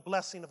walking in the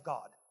blessing of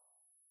God.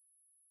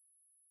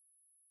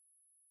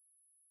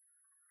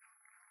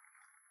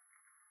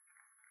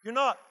 You're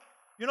not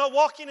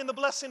walking in the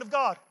blessing of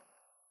God.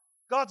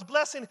 God's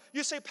blessing.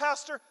 You say,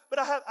 "Pastor,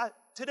 but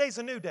today's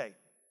a new day."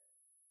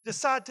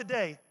 Decide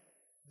today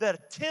that a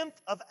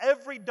tenth of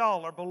every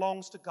dollar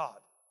belongs to God.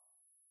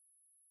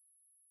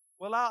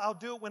 Well, I'll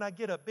do it when I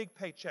get a big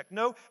paycheck.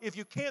 No, if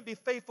you can't be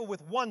faithful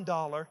with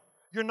 $1,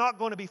 you're not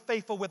going to be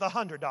faithful with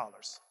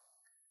 $100.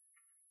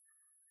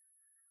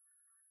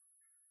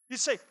 You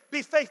say,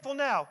 be faithful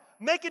now.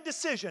 Make a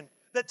decision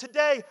that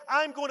today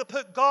I'm going to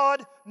put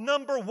God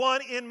number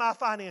one in my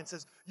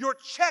finances. Your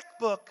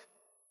checkbook,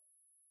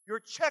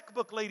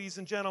 ladies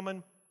and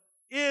gentlemen,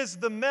 is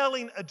the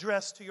mailing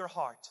address to your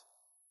heart.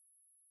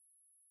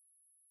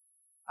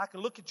 I can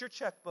look at your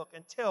checkbook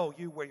and tell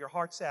you where your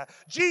heart's at.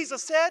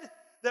 Jesus said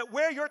that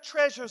where your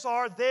treasures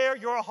are, there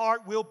your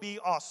heart will be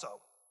also.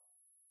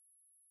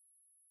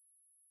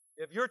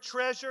 If your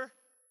treasure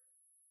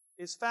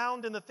is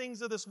found in the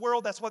things of this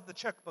world, that's what the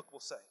checkbook will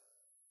say.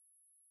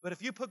 But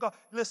if you put God,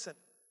 listen,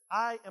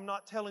 I am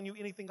not telling you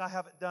anything I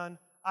haven't done.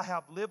 I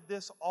have lived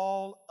this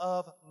all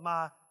of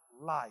my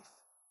life.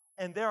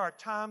 And there are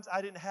times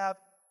I didn't have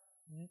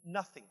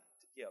nothing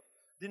to give.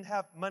 Didn't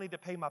have money to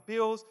pay my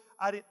bills.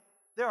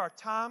 There are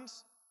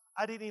times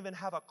I didn't even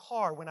have a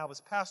car when I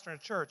was pastoring a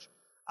church.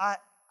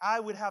 I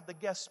would have the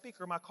guest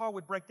speaker. My car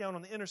would break down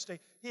on the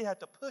interstate. He had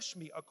to push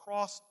me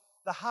across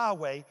the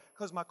highway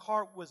because my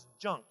car was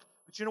junk.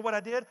 But you know what I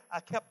did? I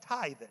kept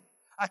tithing.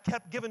 I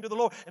kept giving to the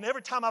Lord. And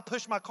every time I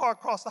pushed my car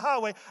across the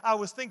highway, I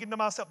was thinking to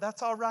myself,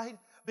 that's all right,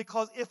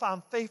 because if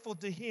I'm faithful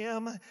to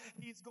Him,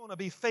 He's going to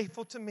be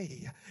faithful to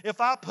me. If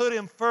I put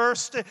Him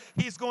first,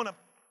 He's going to...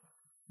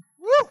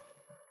 Woo!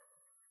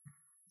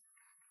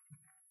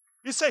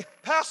 You say,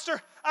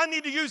 Pastor, I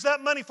need to use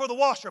that money for the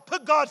washer.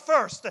 Put God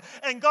first,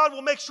 and God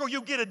will make sure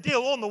you get a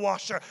deal on the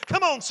washer.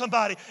 Come on,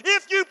 somebody.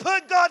 If you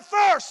put God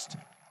first,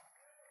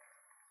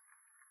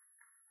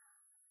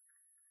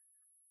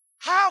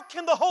 how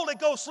can the Holy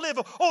Ghost live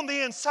on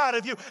the inside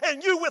of you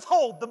and you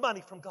withhold the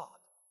money from God?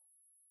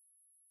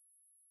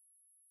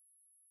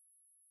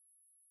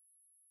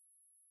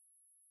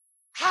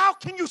 How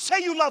can you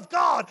say you love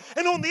God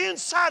and on the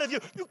inside of you,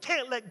 you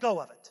can't let go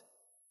of it?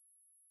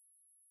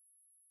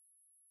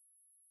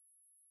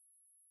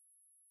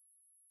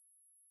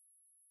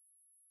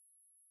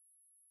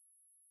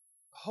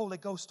 The Holy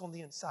Ghost on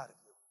the inside of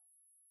you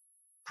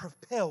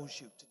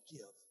propels you to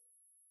give.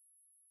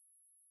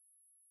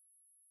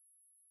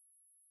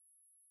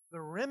 The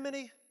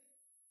remedy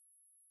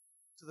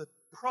to the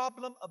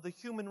problem of the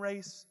human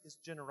race is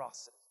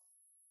generosity.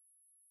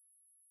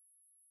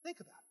 Think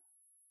about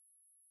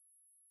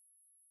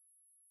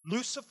it.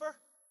 Lucifer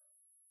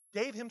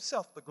gave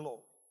himself the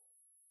glory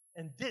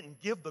and didn't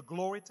give the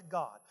glory to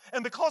God.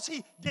 And because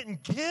he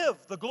didn't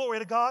give the glory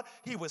to God,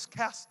 he was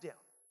cast down.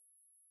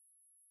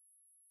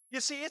 You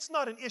see, it's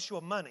not an issue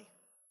of money.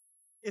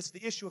 It's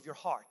the issue of your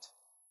heart.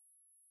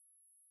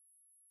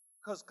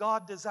 Because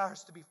God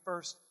desires to be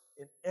first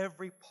in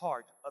every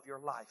part of your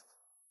life.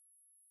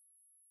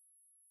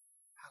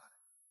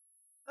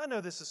 I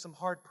know this is some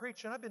hard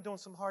preaching. I've been doing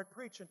some hard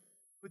preaching.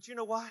 But you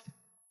know what?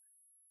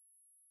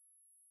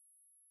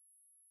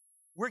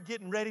 We're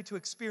getting ready to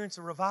experience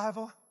a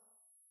revival.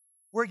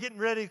 We're getting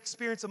ready to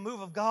experience a move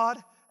of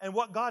God. And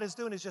what God is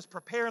doing is just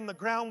preparing the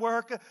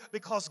groundwork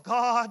because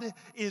God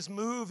is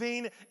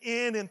moving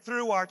in and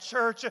through our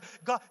church.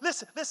 God,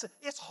 listen,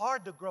 it's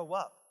hard to grow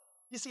up.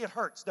 You see, it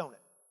hurts, don't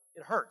it?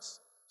 It hurts.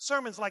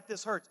 Sermons like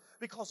this hurt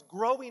because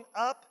growing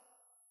up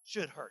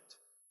should hurt.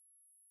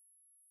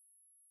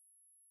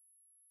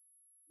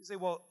 You say,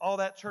 well, all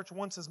that church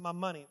wants is my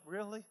money.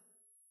 Really?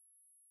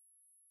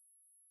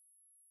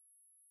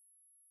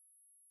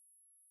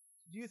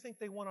 Do you think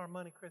they want our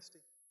money, Christy?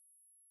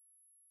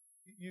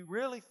 You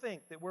really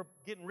think that we're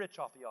getting rich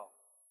off of y'all?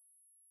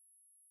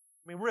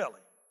 I mean, really?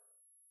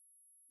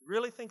 You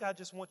really think I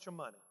just want your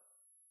money?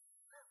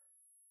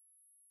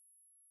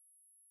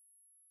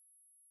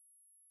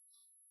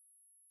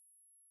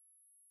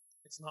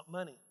 It's not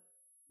money.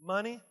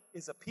 Money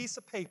is a piece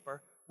of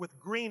paper with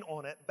green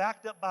on it,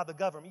 backed up by the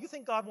government. You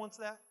think God wants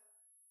that?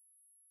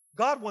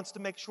 God wants to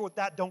make sure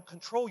that don't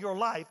control your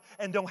life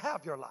and don't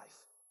have your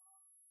life.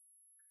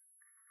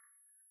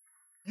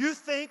 You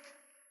think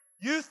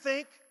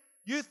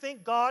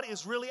God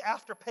is really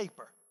after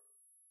paper.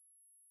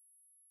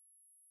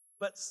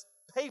 But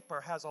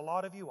paper has a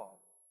lot of you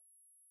all.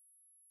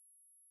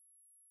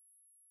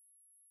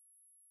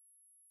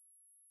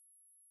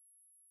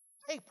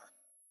 Paper.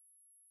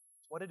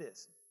 That's what it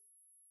is.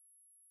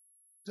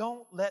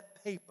 Don't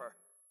let paper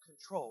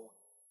control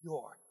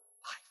your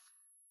life.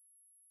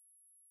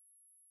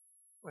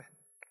 Well,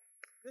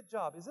 good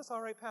job. Is this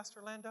all right,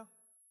 Pastor Lando?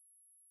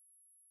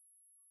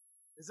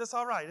 Is this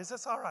all right? Is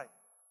this all right?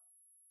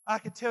 I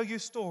could tell you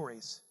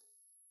stories.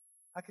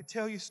 I could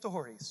tell you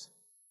stories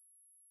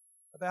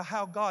about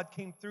how God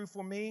came through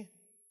for me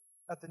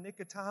at the nick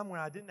of time when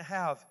I didn't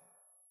have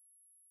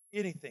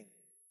anything,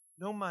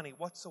 no money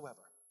whatsoever.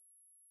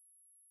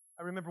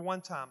 I remember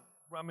one time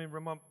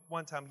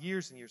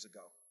years and years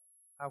ago,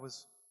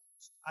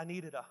 I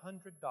needed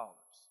 $100.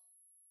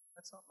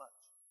 That's not much.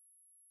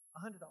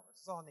 $100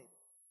 is all I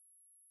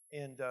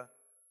needed. And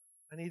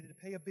I needed to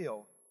pay a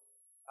bill.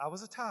 I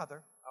was a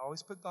tither. I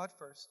always put God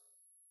first.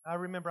 I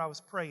remember I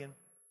was praying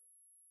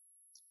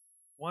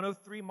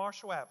 103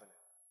 Marshall Avenue.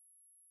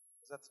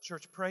 I was at the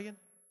church praying.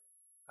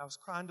 I was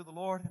crying to the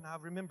Lord, and I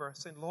remember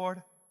saying,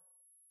 Lord,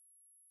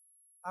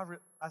 I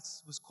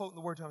was quoting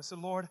the word to him. I said,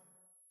 Lord,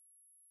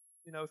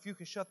 if you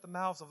can shut the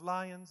mouths of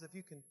lions, if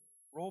you can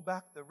roll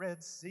back the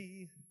Red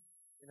Sea,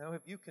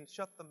 if you can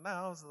shut the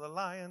mouths of the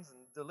lions and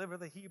deliver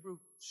the Hebrew,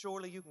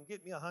 surely you can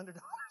get me $100. That's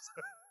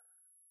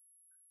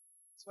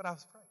what I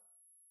was praying.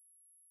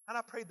 And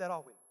I prayed that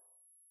all week.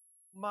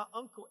 My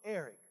Uncle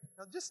Eric,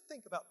 now just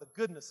think about the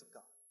goodness of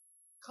God,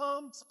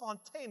 come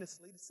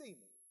spontaneously to see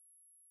me.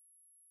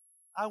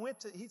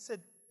 He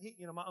said,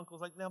 my uncle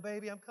was like, now,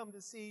 baby, I'm coming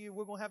to see you.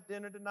 We're going to have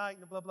dinner tonight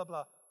and blah, blah,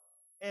 blah.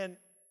 And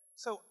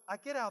so I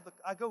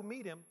go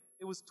meet him.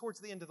 It was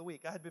towards the end of the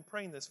week. I had been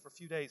praying this for a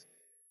few days.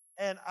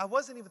 And I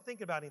wasn't even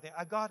thinking about anything.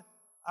 I got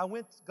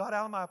out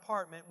of my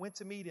apartment, went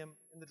to meet him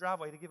in the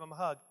driveway to give him a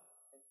hug.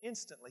 And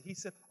instantly he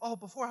said, oh,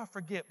 before I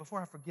forget,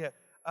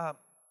 a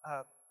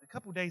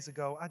couple of days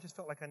ago, I just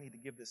felt like I need to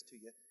give this to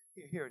you.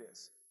 Here it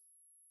is.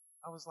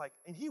 I was like,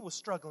 and he was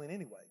struggling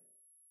anyway.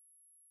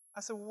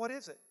 I said, well, what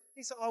is it?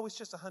 He said, oh, it's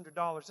just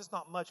 $100. It's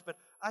not much, but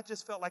I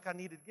just felt like I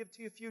needed to give it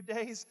to you a few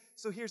days,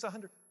 so here's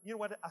 $100. You know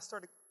what? I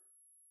started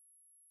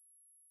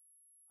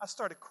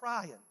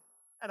crying,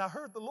 and I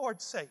heard the Lord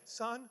say,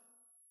 son,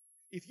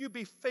 if you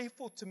be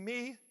faithful to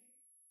me,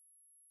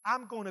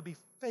 I'm going to be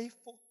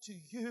faithful to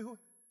you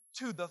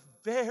to the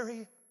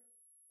very,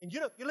 and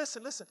you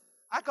listen,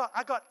 I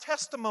got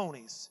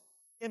testimonies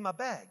in my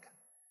bag.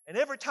 And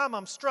every time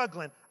I'm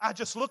struggling, I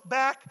just look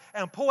back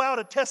and pull out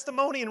a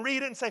testimony and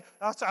read it and say,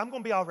 oh, sorry, I'm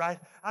going to be all right.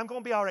 I'm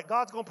going to be all right.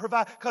 God's going to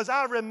provide. Because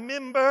I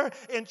remember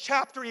in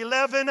chapter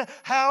 11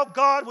 how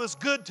God was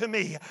good to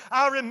me.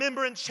 I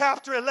remember in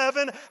chapter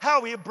 11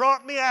 how He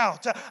brought me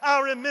out. I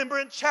remember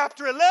in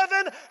chapter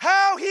 11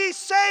 how He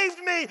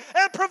saved me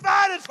and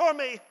provided for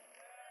me.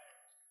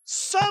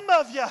 Some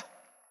of you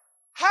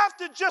have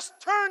to just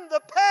turn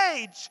the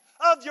page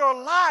of your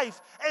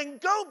life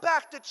and go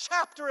back to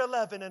chapter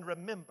 11 and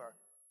remember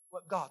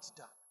what God's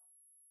done.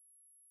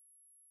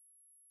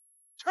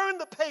 Turn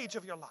the page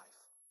of your life.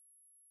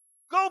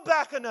 Go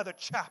back another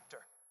chapter.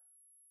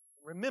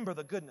 Remember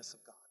the goodness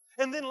of God.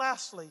 And then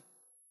lastly,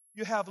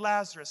 you have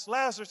Lazarus.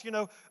 Lazarus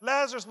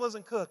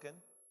wasn't cooking.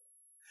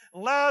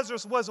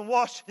 Lazarus wasn't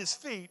washing his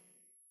feet.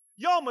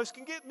 You almost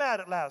can get mad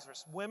at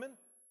Lazarus, women.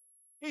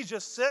 He's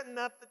just sitting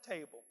at the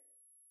table.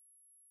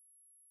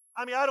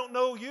 I don't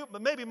know you,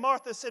 but maybe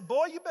Martha said,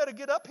 boy, you better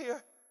get up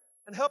here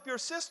and help your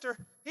sister.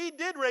 He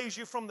did raise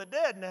you from the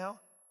dead now.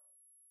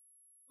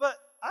 But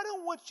I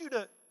don't want you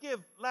to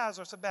give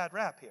Lazarus a bad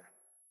rap here.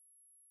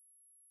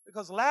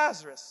 Because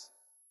Lazarus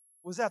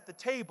was at the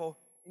table,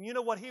 and you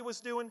know what he was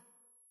doing?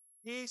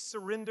 He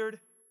surrendered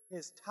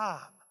his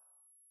time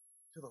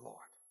to the Lord.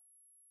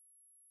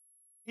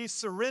 He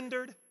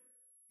surrendered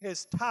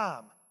his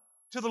time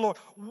to the Lord.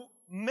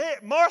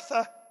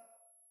 Martha,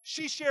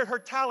 she shared her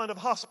talent of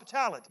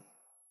hospitality,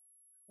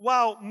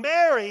 while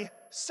Mary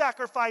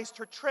sacrificed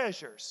her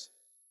treasures,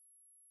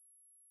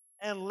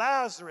 and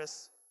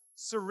Lazarus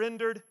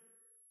surrendered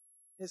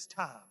his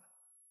time.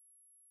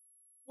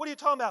 What are you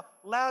talking about?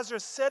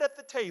 Lazarus sat at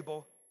the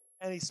table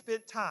and he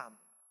spent time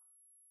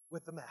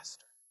with the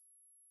Master.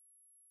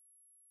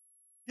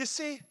 You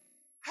see,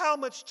 how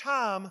much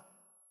time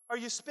are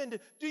you spending?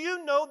 Do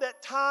you know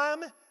that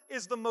time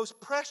is the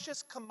most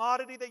precious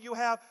commodity that you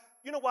have?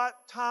 You know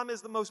what? Time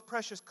is the most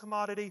precious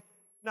commodity.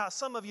 Now,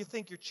 some of you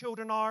think your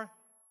children are.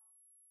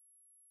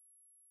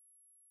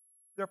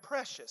 They're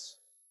precious,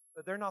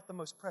 but they're not the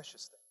most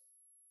precious thing.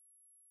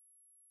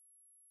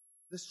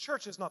 This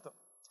church is not the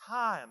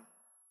time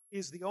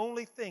is the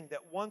only thing that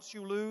once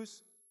you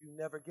lose, you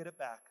never get it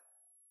back.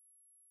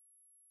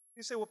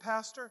 You say, well,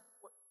 Pastor,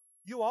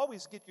 you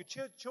always get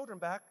your children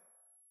back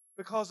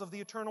because of the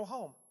eternal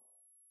home.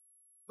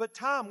 But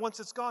time, once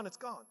it's gone, it's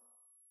gone.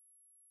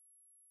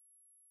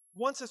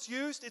 Once it's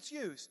used, it's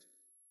used.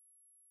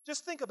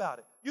 Just think about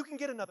it. You can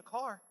get another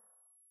car,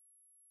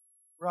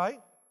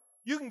 right?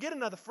 You can get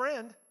another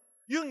friend.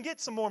 You can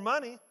get some more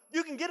money.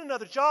 You can get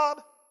another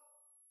job.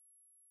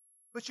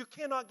 But you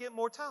cannot get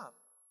more time.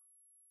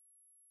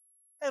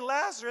 And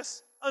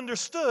Lazarus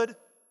understood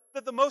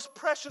that the most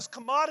precious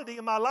commodity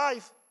in my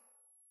life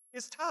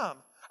is time.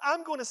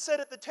 I'm going to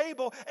sit at the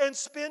table and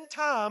spend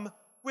time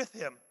with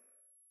him.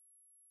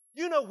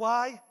 You know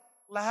why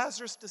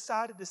Lazarus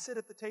decided to sit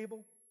at the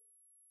table?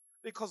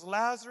 Because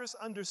Lazarus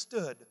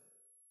understood,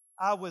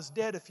 I was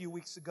dead a few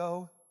weeks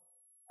ago,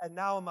 and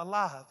now I'm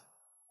alive.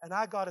 And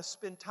I got to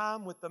spend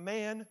time with the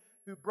man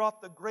who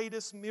brought the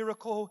greatest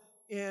miracle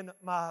in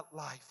my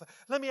life.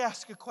 Let me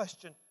ask you a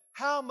question.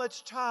 How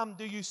much time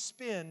do you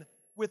spend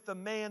with the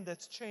man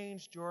that's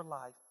changed your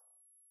life?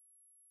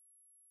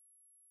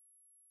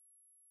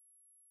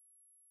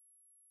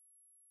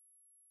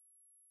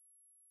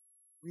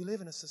 We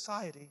live in a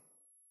society.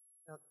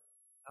 Now,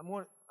 I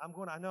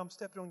know I'm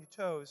stepping on your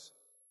toes,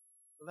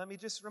 but let me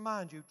just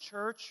remind you,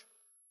 church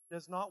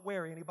does not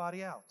wear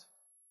anybody out.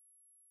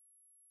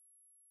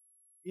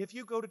 If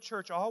you go to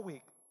church all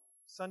week,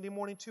 Sunday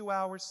morning 2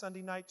 hours,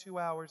 Sunday night 2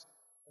 hours,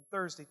 and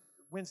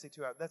Wednesday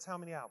 2 hours, that's how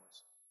many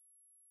hours?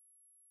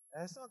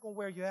 And it's not going to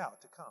wear you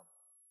out to come.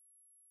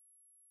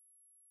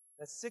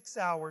 That's 6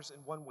 hours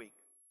in 1 week.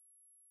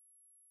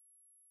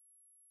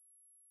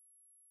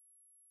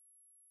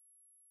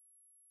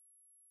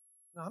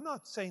 Now, I'm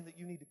not saying that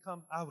you need to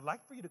come. I would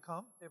like for you to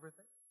come to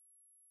everything.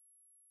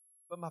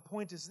 But my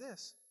point is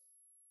this,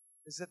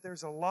 is that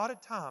there's a lot of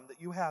time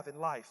that you have in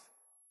life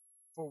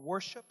for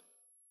worship.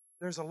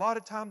 There's a lot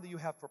of time that you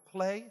have for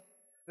play.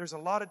 There's a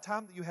lot of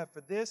time that you have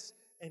for this.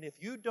 And if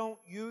you don't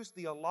use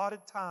the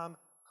allotted time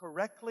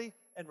correctly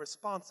and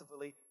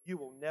responsibly, you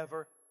will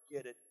never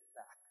get it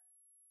back.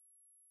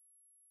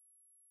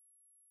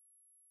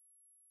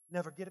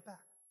 Never get it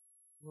back.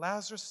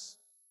 Lazarus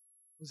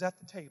was at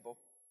the table,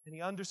 and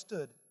he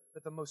understood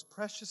that the most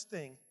precious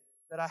thing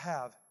that I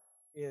have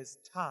is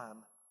time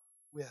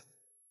with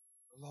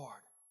the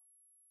Lord.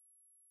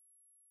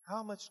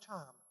 How much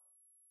time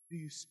do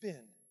you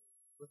spend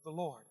with the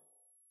Lord?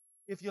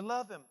 If you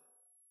love Him,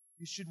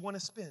 you should want to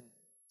spend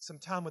some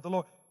time with the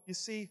Lord. You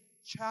see,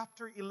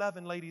 chapter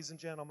 11, ladies and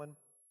gentlemen,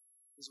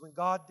 is when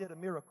God did a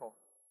miracle.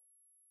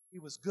 He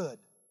was good.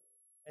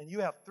 And you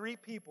have 3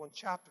 people in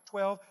chapter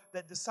 12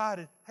 that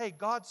decided, hey,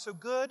 God's so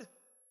good,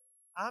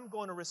 I'm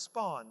going to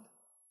respond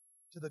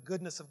to the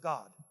goodness of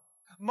God.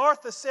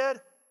 Martha said,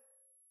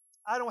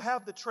 I don't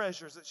have the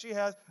treasures that she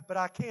has, but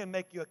I can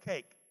make you a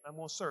cake. I'm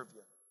going to serve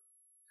you.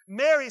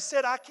 Mary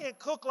said, I can't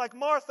cook like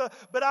Martha,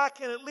 but I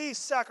can at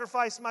least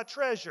sacrifice my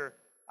treasure.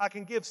 I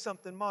can give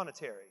something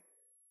monetary.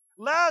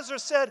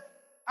 Lazarus said,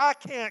 I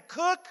can't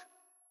cook,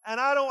 and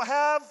I don't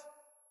have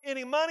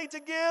any money to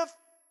give,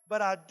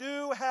 but I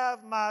do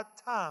have my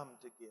time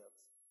to give.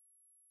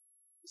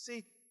 You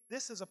see,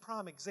 this is a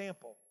prime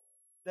example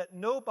that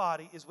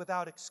nobody is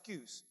without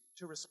excuse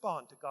to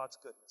respond to God's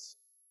goodness.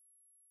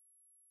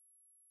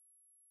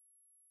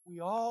 We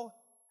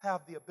all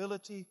have the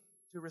ability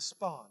to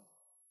respond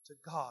to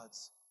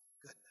God's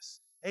goodness.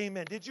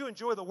 Amen. Did you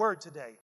enjoy the word today?